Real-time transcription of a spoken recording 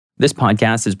This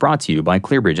podcast is brought to you by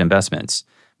ClearBridge Investments.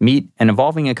 Meet an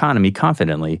evolving economy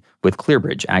confidently with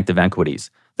ClearBridge Active Equities,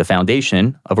 the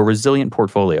foundation of a resilient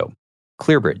portfolio.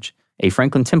 ClearBridge, a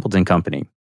Franklin Templeton company.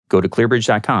 Go to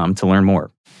clearbridge.com to learn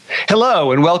more.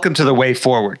 Hello, and welcome to The Way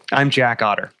Forward. I'm Jack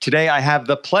Otter. Today, I have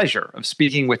the pleasure of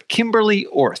speaking with Kimberly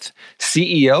Orth,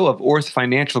 CEO of Orth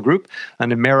Financial Group,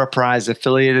 an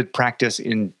Ameriprise-affiliated practice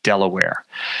in Delaware.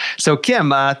 So,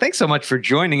 Kim, thanks so much for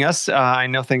joining us. I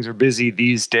know things are busy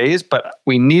these days, but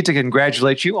we need to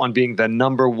congratulate you on being the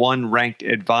 #1 ranked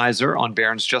advisor on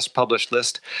Barron's just published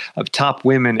list of top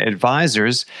women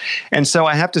advisors. And so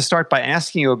I have to start by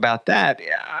asking you about that.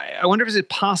 I wonder if is it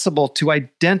possible to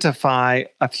identify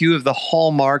a few of the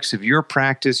hallmarks of your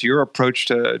practice, your approach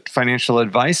to financial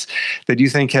advice that you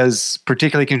think has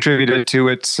particularly contributed to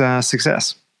its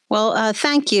success? Well,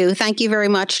 thank you. Thank you very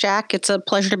much, Jack. It's a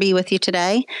pleasure to be with you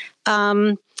today.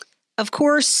 Of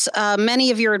course,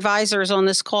 many of your advisors on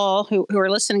this call who are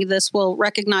listening to this will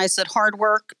recognize that hard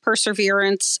work,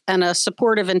 perseverance, and a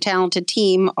supportive and talented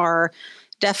team are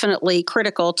definitely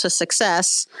critical to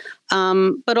success,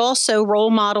 but also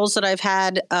role models that I've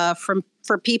had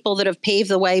for people that have paved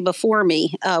the way before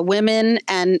me, women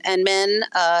and men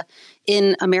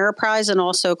in Ameriprise and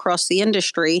also across the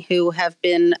industry who have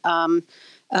been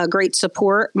great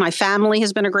support. My family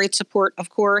has been a great support, of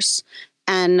course,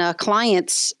 and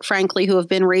clients, frankly, who have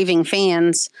been raving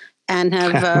fans and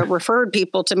have referred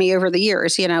people to me over the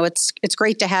years. You know, it's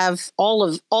great to have all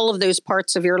of those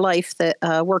parts of your life that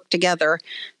work together.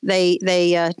 They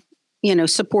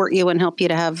support you and help you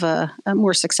to have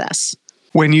more success.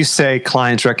 When you say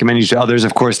clients recommend you to others,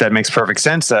 of course, that makes perfect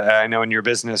sense. I know in your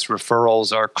business,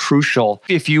 referrals are crucial.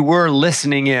 If you were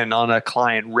listening in on a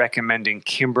client recommending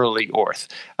Kimberly Orth,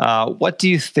 what do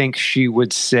you think she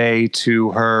would say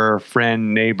to her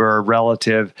friend, neighbor,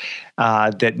 relative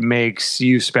that makes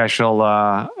you special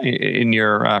in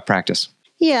your practice?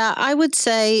 Yeah, I would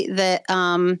say that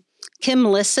Kim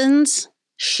listens.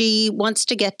 She wants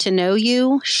to get to know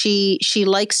you. She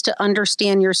likes to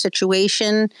understand your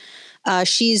situation.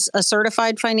 She's a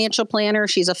certified financial planner.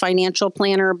 She's a financial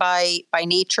planner by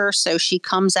nature, so she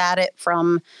comes at it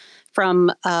from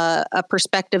a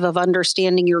perspective of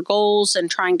understanding your goals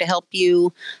and trying to help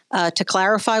you to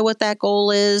clarify what that goal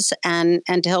is and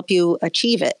to help you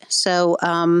achieve it. So,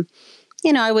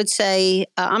 I would say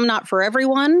I'm not for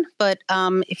everyone, but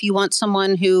if you want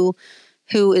someone who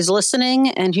is listening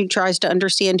and who tries to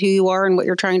understand who you are and what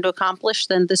you're trying to accomplish,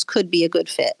 then this could be a good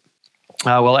fit.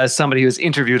 Well, as somebody who's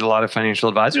interviewed a lot of financial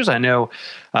advisors, I know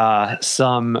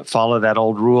some follow that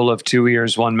old rule of 2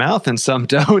 ears, 1 mouth, and some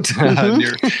don't.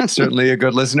 You're certainly a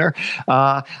good listener.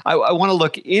 I want to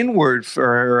look inward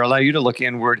or allow you to look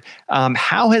inward.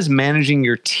 How has managing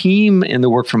your team in the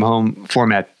work from home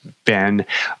format been?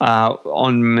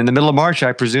 In the middle of March,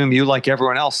 I presume you, like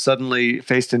everyone else, suddenly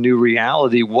faced a new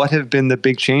reality. What have been the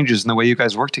big changes in the way you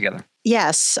guys work together?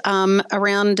 Yes,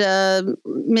 around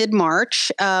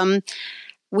mid-March,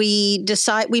 we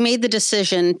made the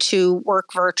decision to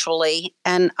work virtually,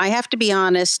 and I have to be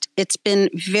honest, it's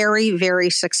been very, very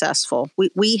successful.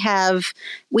 We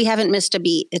haven't missed a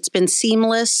beat. It's been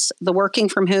seamless. The working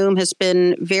from home has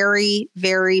been very,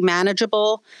 very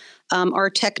manageable. Our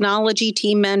technology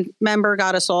team member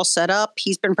got us all set up.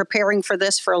 He's been preparing for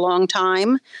this for a long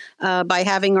time by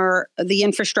having the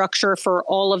infrastructure for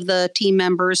all of the team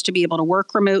members to be able to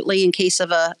work remotely in case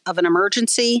of an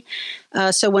emergency.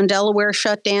 So when Delaware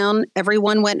shut down,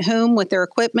 everyone went home with their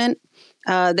equipment.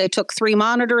 They took 3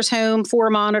 monitors home, 4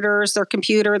 monitors, their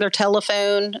computer, their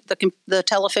telephone. The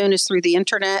telephone is through the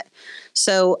internet.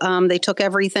 So they took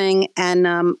everything.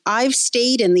 And I've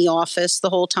stayed in the office the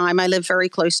whole time. I live very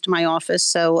close to my office.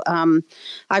 So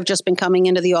I've just been coming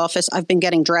into the office. I've been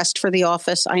getting dressed for the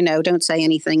office. I know, don't say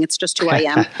anything. It's just who I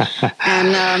am.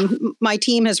 And my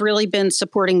team has really been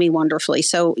supporting me wonderfully.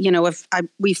 So,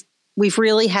 we've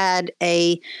really had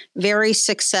a very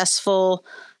successful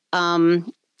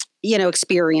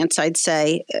experience, I'd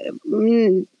say.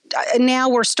 Now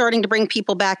we're starting to bring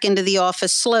people back into the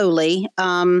office slowly.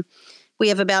 We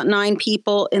have about 9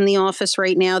 people in the office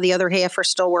right now. The other half are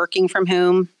still working from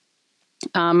home.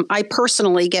 I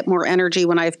personally get more energy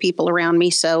when I have people around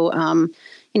me. So,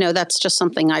 that's just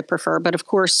something I prefer. But of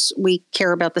course, we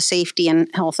care about the safety and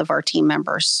health of our team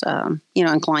members,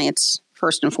 and clients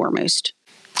first and foremost.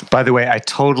 By the way, I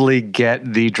totally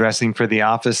get the dressing for the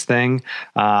office thing.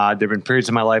 There have been periods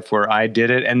in my life where I did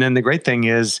it. And then the great thing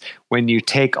is when you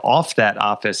take off that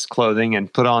office clothing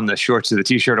and put on the shorts or the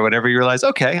t-shirt or whatever, you realize,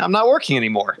 okay, I'm not working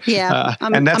anymore. Yeah.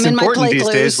 And that's important these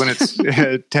days when it's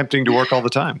tempting to work all the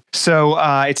time. So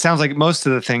it sounds like most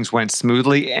of the things went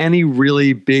smoothly. Any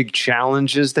really big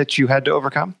challenges that you had to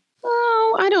overcome?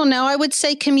 I don't know. I would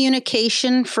say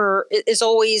communication is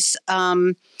always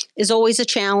a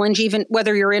challenge, even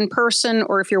whether you're in person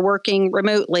or if you're working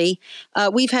remotely.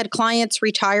 We've had clients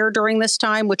retire during this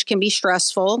time, which can be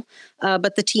stressful,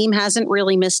 but the team hasn't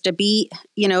really missed a beat.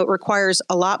 It requires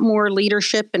a lot more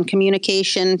leadership and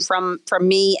communication from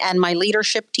me and my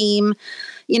leadership team.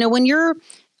 When you're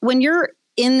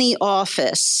in the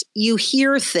office, you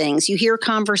hear things, you hear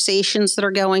conversations that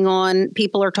are going on.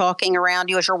 People are talking around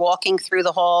you as you're walking through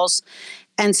the halls.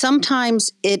 And sometimes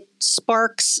it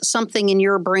sparks something in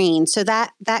your brain. So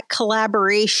that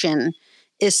collaboration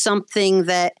is something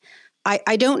that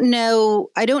I don't know.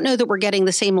 I don't know that we're getting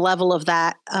the same level of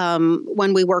that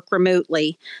when we work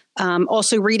remotely.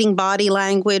 Also, reading body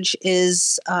language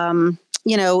is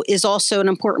also an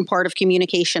important part of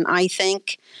communication, I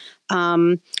think.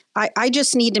 I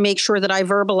just need to make sure that I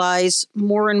verbalize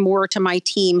more and more to my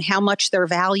team how much they're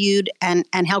valued and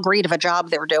how great of a job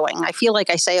they're doing. I feel like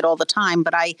I say it all the time,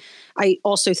 but I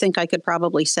also think I could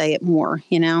probably say it more,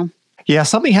 Yeah,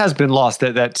 something has been lost,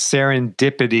 that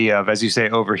serendipity of, as you say,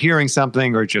 overhearing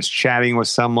something or just chatting with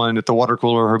someone at the water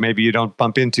cooler who maybe you don't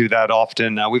bump into that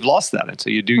often. We've lost that. And so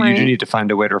you do need to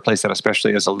find a way to replace that,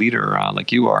 especially as a leader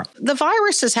like you are. The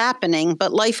virus is happening,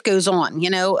 but life goes on.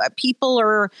 People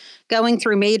are going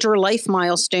through major life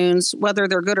milestones, whether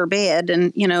they're good or bad.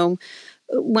 And,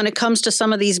 when it comes to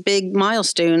some of these big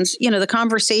milestones, the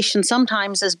conversation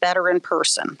sometimes is better in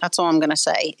person. That's all I'm going to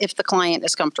say, if the client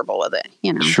is comfortable with it,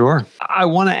 Sure. I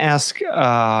want to ask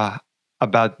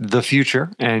about the future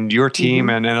and your team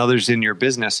and others in your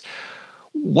business.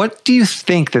 What do you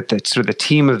think that the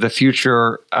team of the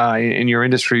future in your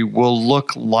industry will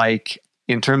look like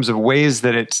in terms of ways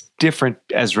that it's different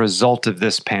as a result of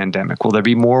this pandemic? Will there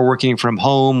be more working from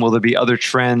home? Will there be other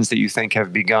trends that you think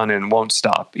have begun and won't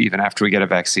stop even after we get a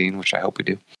vaccine, which I hope we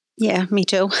do? Yeah, me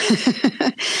too.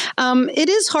 It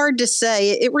is hard to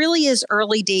say. It really is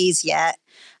early days yet.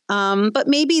 But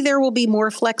maybe there will be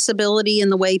more flexibility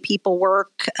in the way people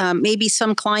work. Maybe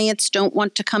some clients don't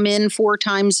want to come in 4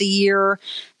 times a year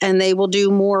and they will do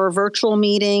more virtual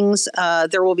meetings.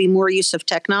 There will be more use of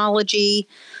technology.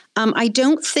 I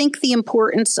don't think the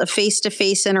importance of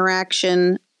face-to-face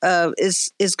interaction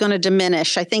is going to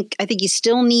diminish. I think you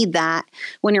still need that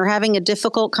when you're having a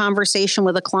difficult conversation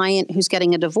with a client who's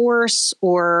getting a divorce,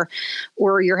 or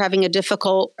you're having a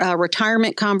difficult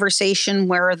retirement conversation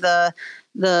where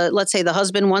let's say the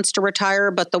husband wants to retire,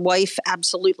 but the wife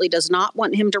absolutely does not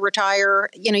want him to retire.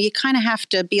 You kind of have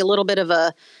to be a little bit of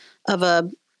a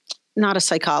not a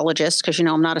psychologist, because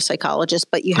I'm not a psychologist,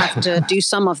 but you have to do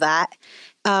some of that.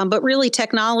 But really,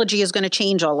 technology is going to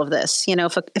change all of this.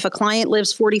 If a client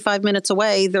lives 45 minutes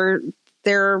away, and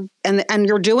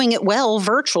you're doing it well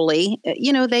virtually,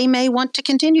 they may want to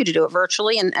continue to do it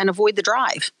virtually and avoid the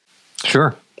drive.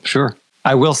 Sure.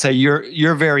 I will say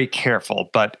you're very careful,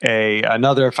 but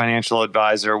another financial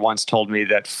advisor once told me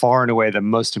that far and away the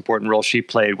most important role she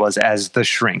played was as the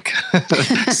shrink.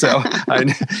 So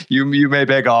you may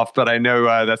beg off, but I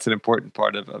know that's an important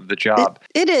part of the job.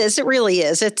 It is. It really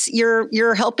is. It's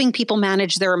you're helping people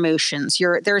manage their emotions.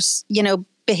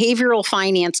 Behavioral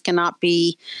finance cannot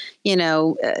be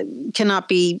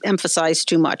emphasized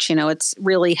too much. It's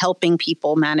really helping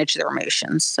people manage their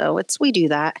emotions. So we do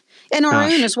that. And our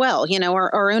own as well,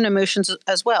 our own emotions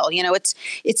as well.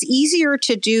 It's easier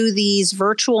to do these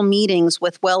virtual meetings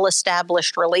with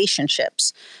well-established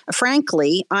relationships.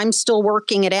 Frankly, I'm still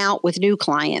working it out with new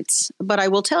clients, but I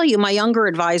will tell you, my younger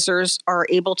advisors are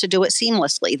able to do it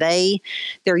seamlessly.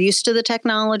 They're used to the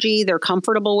technology. They're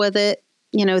comfortable with it.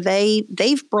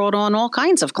 They've brought on all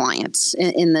kinds of clients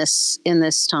in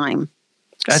this time.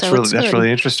 That's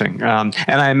really interesting. And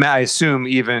I assume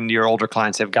even your older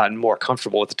clients have gotten more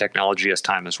comfortable with the technology as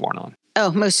time has worn on.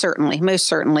 Oh, most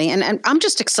certainly. And I'm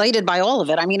just excited by all of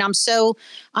it. I mean,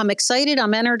 I'm excited.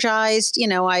 I'm energized.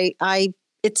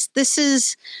 This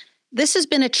has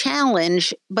been a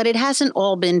challenge, but it hasn't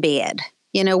all been bad.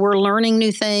 We're learning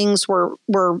new things.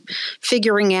 We're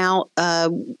figuring out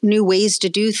new ways to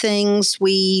do things.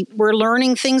 We're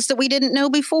learning things that we didn't know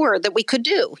before that we could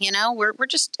do.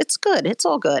 It's good. It's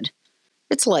all good.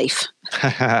 It's life.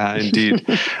 Indeed.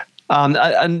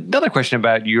 Another question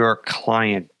about your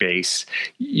client base.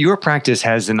 Your practice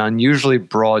has an unusually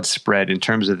broad spread in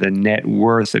terms of the net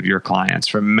worth of your clients,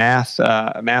 from mass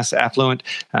affluent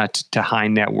to high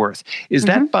net worth. Is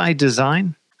that by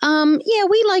design? Yeah,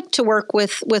 we like to work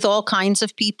with all kinds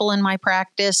of people in my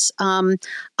practice.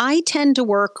 I tend to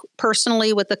work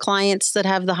personally with the clients that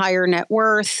have the higher net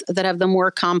worth, that have the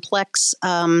more complex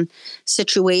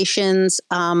situations.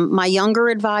 My younger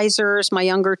advisors, my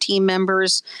younger team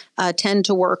members tend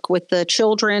to work with the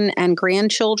children and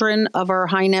grandchildren of our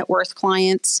high net worth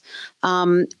clients.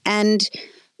 And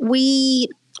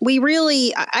we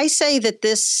really, I say that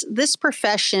this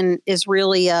profession is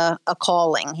really a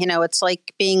calling. You know, it's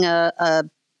like being a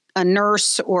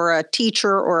nurse or a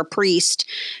teacher or a priest.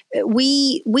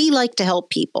 We like to help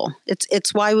people.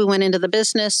 It's why we went into the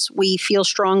business. We feel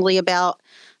strongly about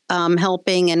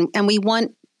helping, and we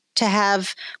want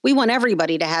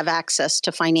everybody to have access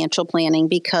to financial planning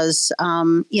because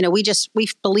we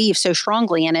believe so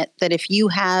strongly in it that if you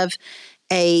have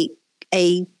a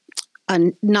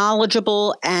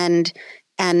knowledgeable and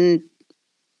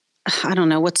I don't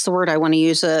know what's the word I want to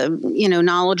use,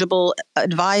 knowledgeable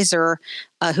advisor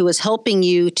who is helping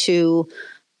you to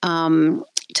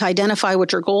identify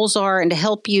what your goals are and to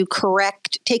help you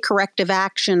take corrective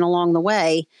action along the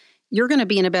way, you're going to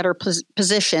be in a better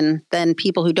position than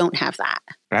people who don't have that.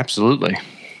 Absolutely.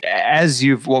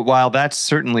 While that's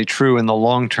certainly true in the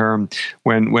long term,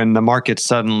 when the market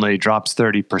suddenly drops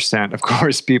 30%, of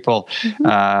course, people get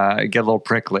a little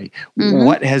prickly. Mm-hmm.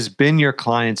 What has been your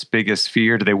clients' biggest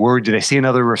fear? Do they worry? Do they see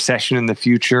another recession in the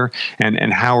future?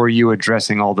 And how are you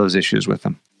addressing all those issues with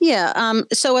them? Yeah.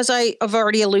 So as I've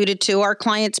already alluded to, our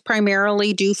clients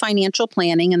primarily do financial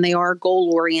planning and they are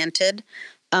goal-oriented.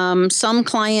 Some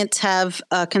clients have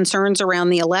concerns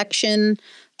around the election.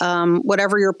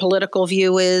 Whatever your political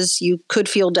view is, you could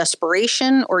feel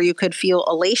desperation or you could feel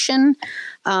elation.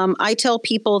 I tell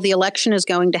people the election is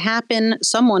going to happen.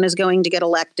 Someone is going to get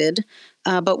elected.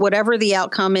 But whatever the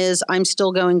outcome is, I'm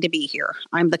still going to be here.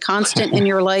 I'm the constant in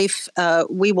your life.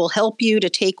 We will help you to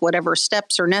take whatever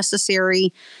steps are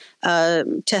necessary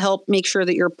to help make sure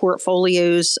that your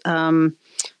portfolios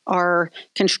are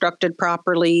constructed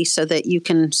properly so that you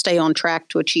can stay on track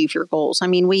to achieve your goals. I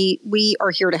mean, we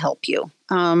are here to help you.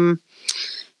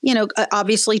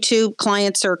 Obviously, too,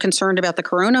 clients are concerned about the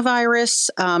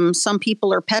coronavirus. Some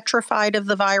people are petrified of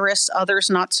the virus, others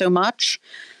not so much.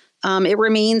 It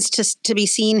remains to be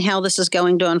seen how this is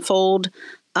going to unfold.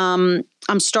 I'm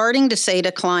starting to say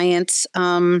to clients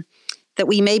that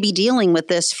we may be dealing with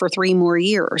this for 3 more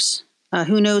years.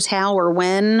 Who knows how or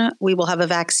when we will have a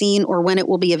vaccine or when it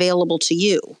will be available to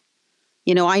you.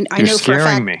 You know, I know for a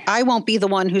fact I won't be the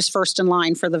one who's first in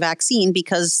line for the vaccine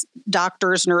because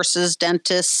doctors, nurses,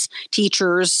 dentists,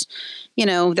 teachers,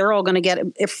 they're all going to get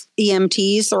it. If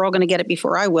EMTs, they're all going to get it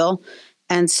before I will.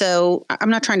 And so I'm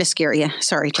not trying to scare you.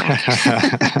 Sorry, Jack.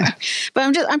 But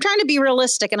I'm trying to be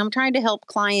realistic and I'm trying to help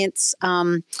clients,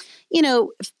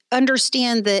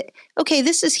 understand that, okay,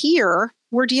 this is here.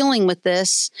 We're dealing with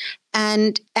this.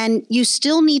 And you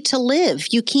still need to live.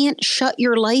 You can't shut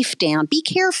your life down. Be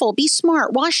careful, be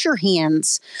smart, wash your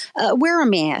hands, wear a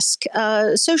mask,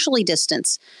 socially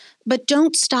distance, but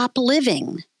don't stop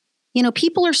living.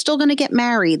 People are still going to get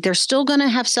married. They're still going to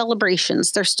have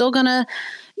celebrations. They're still going to,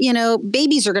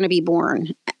 babies are going to be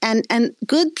born and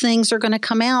good things are going to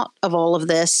come out of all of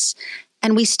this.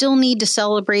 And we still need to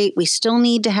celebrate. We still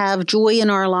need to have joy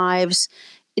in our lives.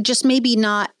 It just maybe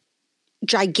not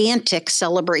gigantic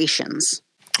celebrations.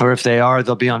 Or if they are,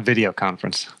 they'll be on video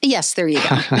conference. Yes, there you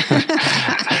go.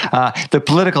 The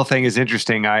political thing is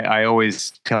interesting. I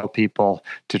always tell people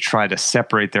to try to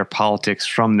separate their politics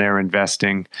from their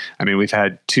investing. I mean, we've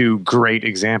had 2 great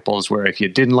examples where if you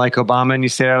didn't like Obama and you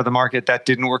stayed out of the market, that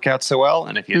didn't work out so well.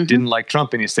 And if you didn't like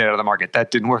Trump and you stayed out of the market,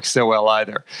 that didn't work so well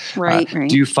either. Right.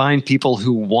 Do you find people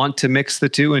who want to mix the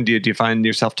 2? And do you find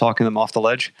yourself talking them off the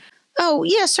ledge? Oh,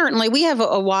 yeah, certainly. We have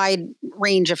a wide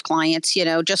range of clients,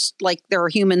 just like there are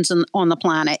humans on the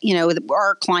planet.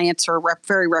 Our clients are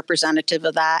very representative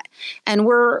of that. And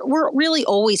we're really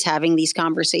always having these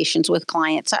conversations with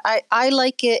clients. I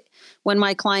like it when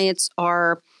my clients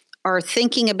are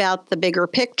thinking about the bigger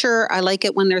picture. I like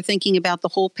it when they're thinking about the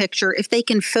whole picture. If they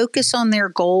can focus on their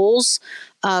goals,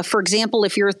 for example,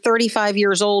 if you're 35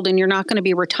 years old and you're not going to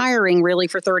be retiring really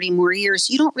for 30 more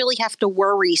years, you don't really have to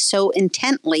worry so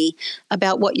intently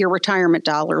about what your retirement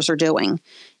dollars are doing.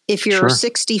 If you're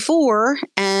 64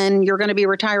 and you're going to be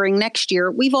retiring next year,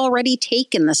 we've already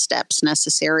taken the steps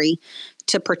necessary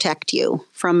to protect you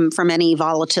from any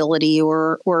volatility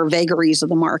or vagaries of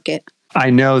the market. I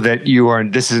know that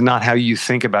this is not how you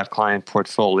think about client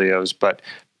portfolios, but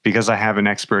because I have an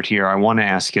expert here, I want to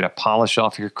ask you to polish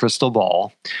off your crystal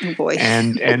ball. Oh boy.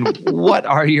 And what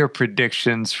are your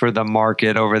predictions for the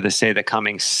market over the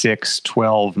coming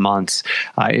 6-12 months?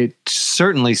 It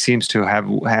certainly seems to have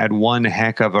had one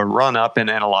heck of a run up, and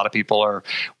a lot of people are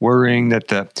worrying that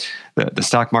the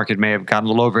stock market may have gotten a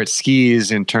little over its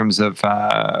skis in terms of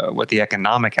what the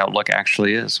economic outlook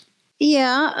actually is.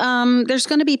 Yeah, there's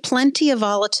going to be plenty of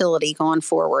volatility going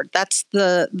forward. That's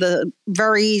the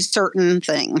very certain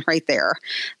thing right there.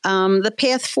 The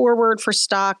path forward for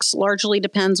stocks largely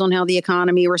depends on how the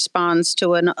economy responds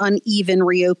to an uneven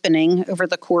reopening over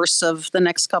the course of the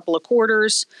next couple of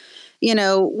quarters.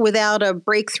 Without a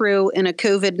breakthrough in a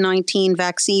COVID-19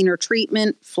 vaccine or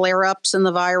treatment, flare-ups in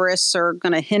the virus are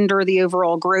going to hinder the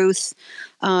overall growth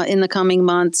in the coming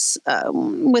months.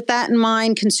 With that in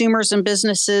mind, consumers and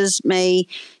businesses may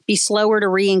be slower to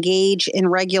re-engage in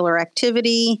regular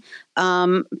activity,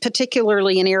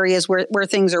 particularly in areas where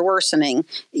things are worsening.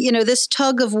 This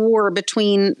tug of war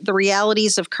between the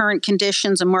realities of current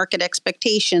conditions and market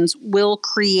expectations will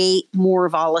create more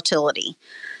volatility.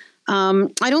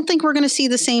 I don't think we're going to see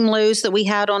the same lows that we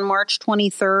had on March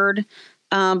 23rd,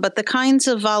 but the kinds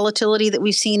of volatility that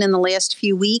we've seen in the last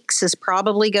few weeks is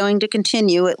probably going to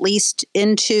continue at least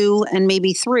into and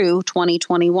maybe through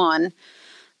 2021.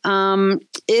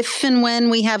 If and when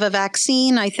we have a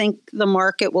vaccine, I think the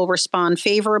market will respond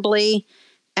favorably.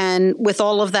 And with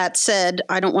all of that said,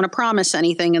 I don't want to promise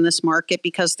anything in this market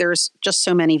because there's just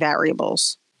so many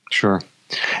variables. Sure.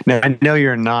 Now, I know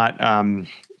you're not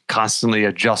constantly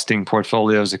adjusting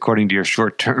portfolios according to your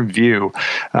short-term view.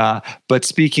 But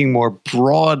speaking more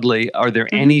broadly, are there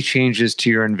any changes to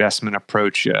your investment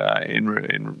approach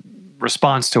in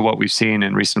response to what we've seen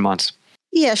in recent months?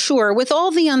 Yeah, sure. With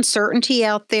all the uncertainty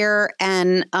out there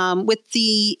and with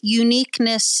the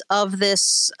uniqueness of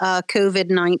this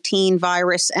COVID-19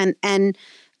 virus and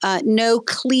no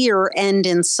clear end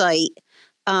in sight,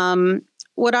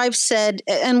 what I've said,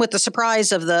 and with the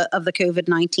surprise of the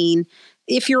COVID-19,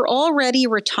 if you're already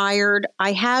retired,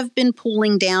 I have been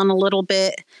pulling down a little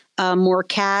bit more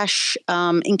cash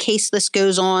in case this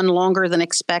goes on longer than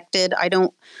expected. I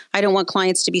don't want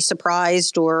clients to be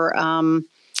surprised or have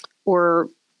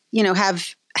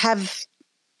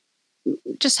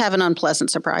an unpleasant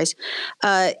surprise.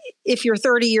 If you're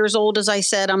 30 years old, as I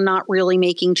said, I'm not really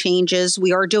making changes.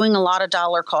 We are doing a lot of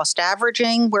dollar cost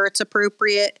averaging where it's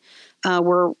appropriate.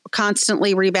 We're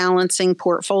constantly rebalancing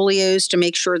portfolios to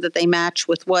make sure that they match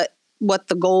with what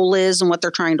the goal is and what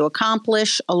they're trying to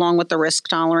accomplish, along with the risk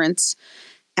tolerance.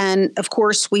 And of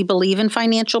course, we believe in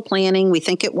financial planning. We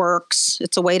think it works.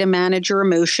 It's a way to manage your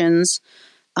emotions.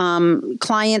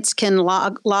 Clients can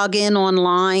log in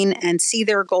online and see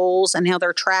their goals and how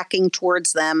they're tracking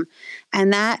towards them.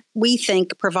 And that, we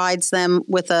think, provides them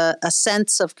with a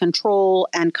sense of control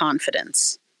and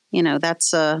confidence.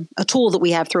 That's a tool that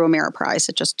we have through Ameriprise.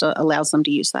 It just allows them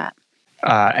to use that.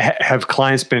 Have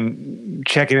clients been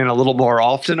checking in a little more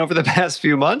often over the past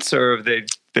few months, or have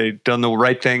they done the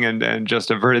right thing and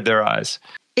just averted their eyes?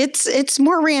 It's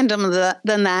more random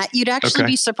than that. You'd actually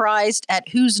be surprised at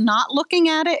who's not looking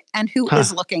at it and who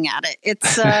is looking at it.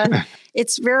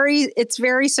 It's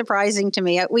very surprising to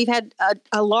me. We've had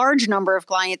a large number of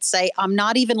clients say, "I'm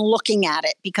not even looking at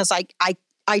it because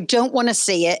I don't want to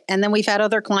see it." And then we've had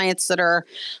other clients that are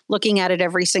looking at it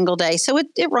every single day. So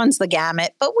it runs the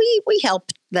gamut, but we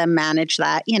help them manage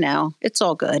that. It's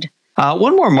all good.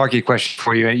 One more market question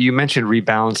for you. You mentioned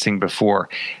rebalancing before.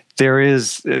 There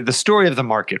is the story of the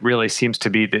market really seems to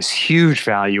be this huge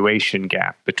valuation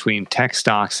gap between tech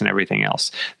stocks and everything else.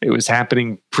 It was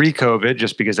happening pre-COVID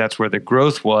just because that's where the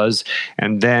growth was.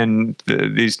 And then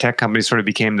these tech companies sort of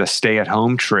became the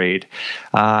stay-at-home trade.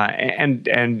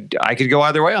 And I could go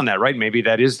either way on that, right? Maybe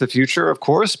that is the future, of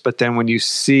course. But then when you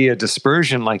see a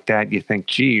dispersion like that, you think,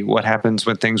 gee, what happens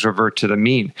when things revert to the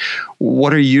mean?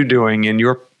 What are you doing in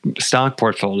your stock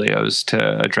portfolios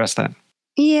to address that?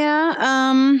 Yeah,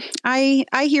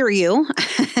 I hear you.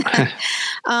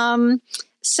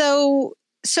 So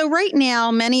right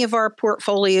now, many of our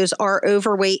portfolios are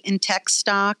overweight in tech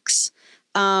stocks.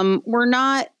 We're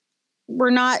not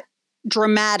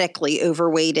dramatically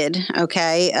overweighted.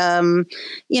 Okay.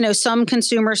 Some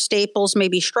consumer staples may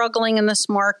be struggling in this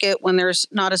market when there's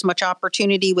not as much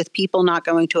opportunity with people not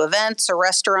going to events or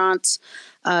restaurants.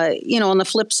 On the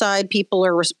flip side, people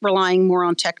are relying more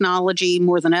on technology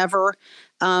more than ever.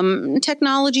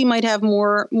 Technology might have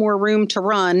more room to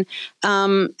run.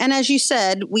 And as you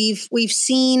said, we've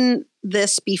seen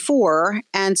this before.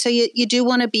 And so you do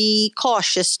want to be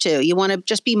cautious too. You want to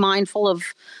just be mindful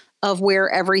of where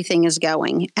everything is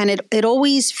going. And it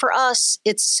always, for us,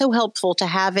 it's so helpful to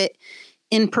have it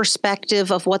in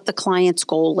perspective of what the client's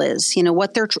goal is,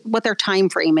 what their time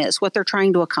frame is, what they're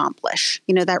trying to accomplish.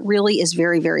 That really is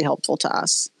very, very helpful to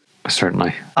us.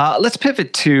 Certainly. Let's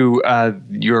pivot to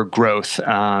your growth.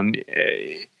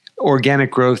 Organic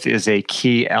growth is a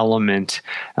key element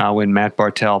when Matt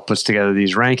Bartel puts together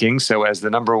these rankings. So as the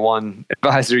number one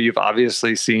advisor, you've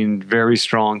obviously seen very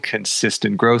strong,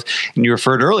 consistent growth. And you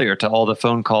referred earlier to all the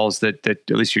phone calls that at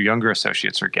least your younger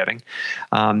associates are getting.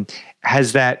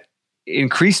 Has that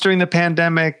increased during the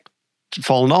pandemic,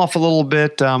 fallen off a little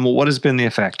bit? What has been the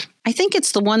effect? I think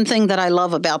it's the one thing that I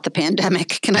love about the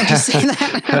pandemic. Can I just say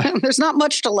that? There's not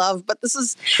much to love, but this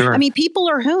is, sure. People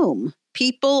are home.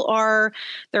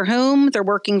 They're home, they're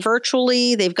working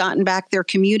virtually, they've gotten back their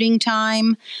commuting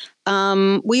time.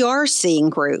 We are seeing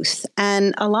growth,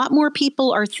 and a lot more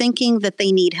people are thinking that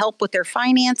they need help with their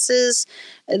finances.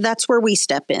 That's where we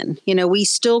step in. We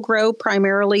still grow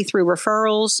primarily through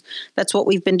referrals. That's what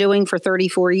we've been doing for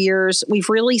 34 years. We've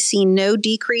really seen no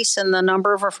decrease in the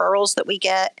number of referrals that we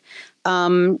get,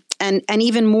 and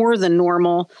even more than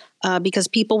normal. Because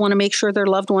people want to make sure their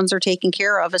loved ones are taken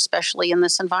care of, especially in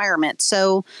this environment.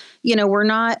 So, we're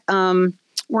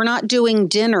not doing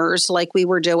dinners like we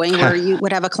were doing where you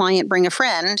would have a client bring a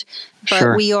friend, but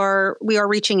sure. we are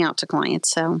reaching out to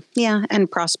clients. So, and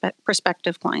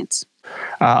prospective clients.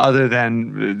 Other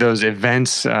than those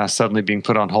events suddenly being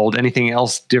put on hold, anything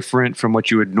else different from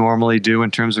what you would normally do in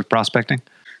terms of prospecting?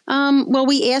 Well,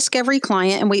 we ask every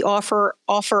client, and we offer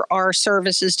our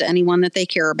services to anyone that they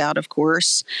care about, of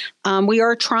course. We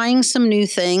are trying some new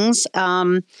things.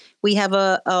 We have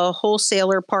a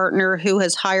wholesaler partner who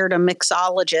has hired a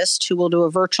mixologist who will do a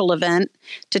virtual event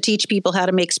to teach people how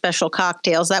to make special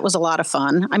cocktails. That was a lot of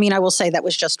fun. I will say that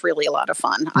was just really a lot of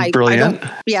fun. Brilliant.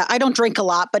 I don't drink a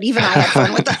lot, but even I had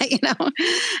fun with that,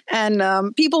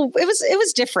 And people, it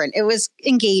was different. It was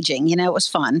engaging, it was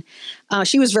fun.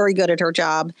 She was very good at her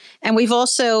job. And we've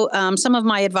also, some of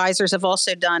my advisors have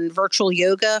also done virtual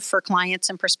yoga for clients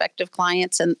and prospective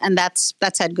clients, and that's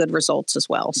had good results as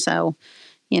well. So,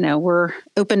 we're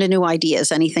open to new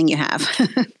ideas, anything you have.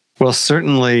 Well,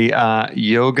 certainly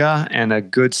yoga and a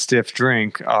good stiff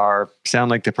drink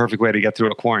sound like the perfect way to get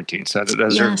through a quarantine. So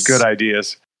those are good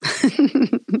ideas.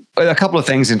 A couple of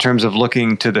things in terms of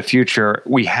looking to the future.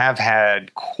 We have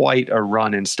had quite a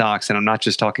run in stocks, and I'm not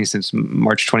just talking since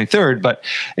March 23rd, but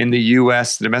in the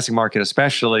U.S., the domestic market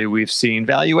especially, we've seen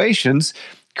valuations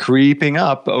creeping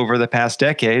up over the past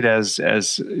decade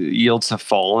as yields have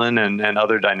fallen and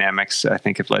other dynamics, I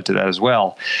think, have led to that as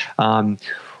well.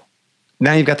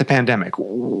 Now you've got the pandemic.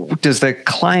 Does the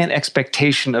client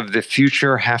expectation of the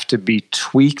future have to be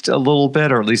tweaked a little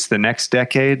bit, or at least the next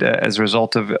decade, as a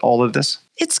result of all of this?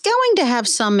 It's going to have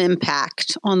some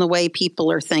impact on the way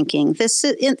people are thinking. This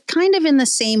is kind of in the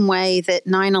same way that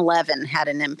 9/11 had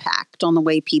an impact on the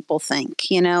way people think.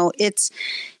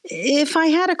 If I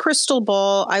had a crystal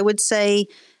ball, I would say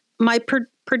my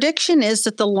prediction is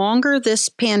that the longer this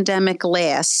pandemic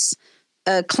lasts,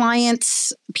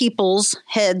 people's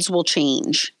heads will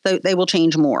change. They will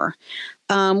change more.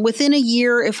 Within a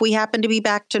year, if we happen to be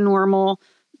back to normal,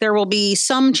 there will be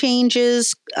some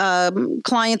changes.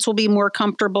 Clients will be more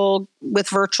comfortable with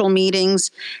virtual meetings,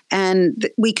 and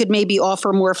we could maybe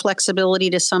offer more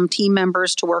flexibility to some team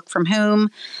members to work from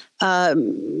home.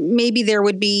 Maybe there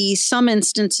would be some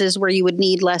instances where you would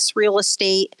need less real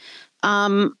estate.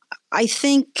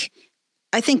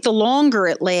 I think the longer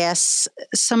it lasts,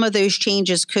 some of those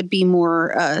changes could be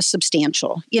more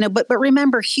substantial. But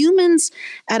remember, humans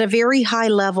at a very high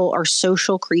level are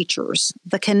social creatures.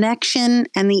 The connection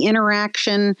and the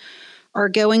interaction are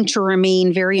going to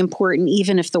remain very important,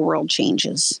 even if the world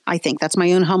changes. I think that's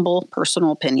my own humble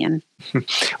personal opinion.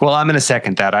 Well, I'm going to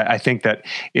second that. I think that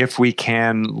if we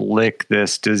can lick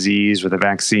this disease with a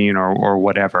vaccine or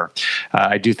whatever,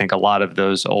 I do think a lot of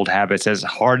those old habits, as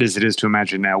hard as it is to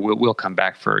imagine now, will come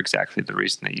back for exactly the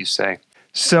reason that you say.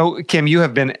 So, Kim, you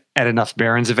have been at enough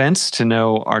Barron's events to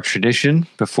know our tradition.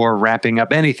 Before wrapping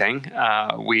up anything,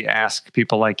 we ask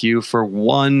people like you for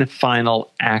one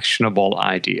final actionable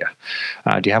idea.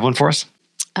 Do you have one for us?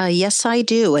 Yes, I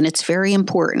do, and it's very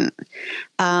important.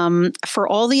 For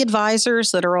all the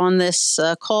advisors that are on this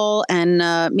call and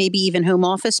maybe even home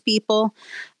office people,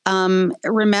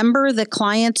 remember that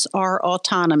clients are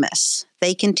autonomous.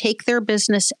 They can take their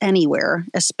business anywhere,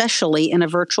 especially in a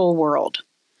virtual world.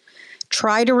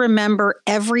 Try to remember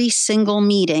every single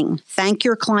meeting. Thank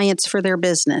your clients for their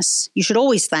business. You should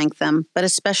always thank them, but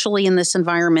especially in this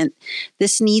environment,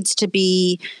 this needs to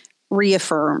be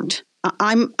reaffirmed.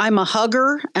 I'm a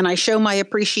hugger, and I show my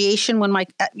appreciation when my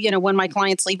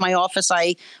clients leave my office.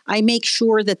 I make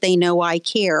sure that they know I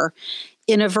care.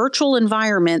 in a virtual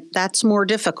environment, that's more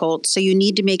difficult. So you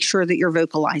need to make sure that you're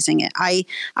vocalizing it.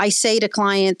 I say to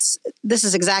clients, this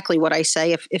is exactly what I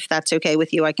say. If that's okay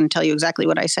with you, I can tell you exactly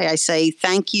what I say. I say,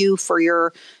 thank you for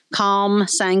your calm,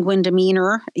 sanguine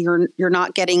demeanor. You're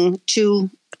not getting too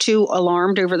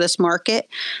alarmed over this market.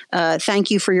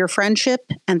 Thank you for your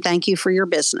friendship and thank you for your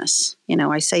business.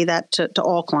 I say that to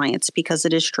all clients because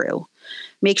it is true.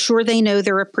 Make sure they know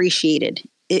they're appreciated.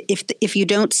 If you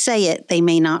don't say it, they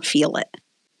may not feel it.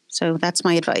 So that's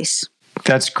my advice.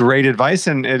 That's great advice,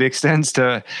 and it extends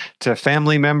to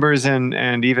family members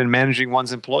and even managing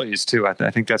one's employees too. I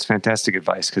think that's fantastic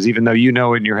advice, because even though you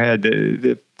know in your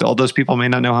head, all those people may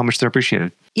not know how much they're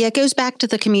appreciated. Yeah, it goes back to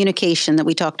the communication that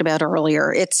we talked about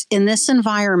earlier. It's in this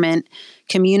environment,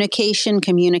 communication.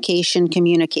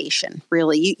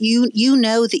 Really, you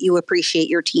know that you appreciate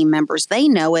your team members. They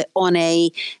know it on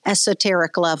a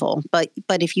esoteric level, but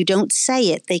if you don't say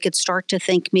it, they could start to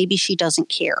think maybe she doesn't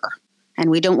care. And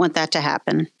we don't want that to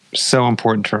happen. So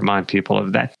important to remind people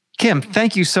of that. Kim,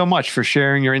 thank you so much for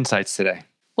sharing your insights today.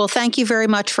 Well, thank you very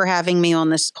much for having me on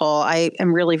this call. I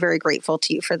am really very grateful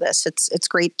to you for this. It's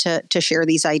great to share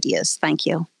these ideas. Thank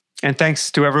you. And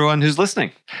thanks to everyone who's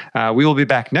listening. We will be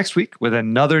back next week with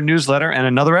another newsletter and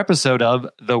another episode of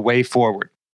The Way Forward.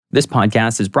 This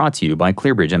podcast is brought to you by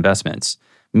ClearBridge Investments.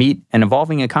 Meet an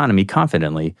evolving economy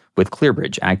confidently with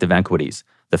ClearBridge Active Equities,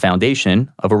 the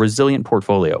foundation of a resilient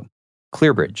portfolio.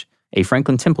 ClearBridge, a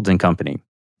Franklin Templeton company.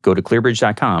 Go to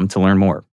clearbridge.com to learn more.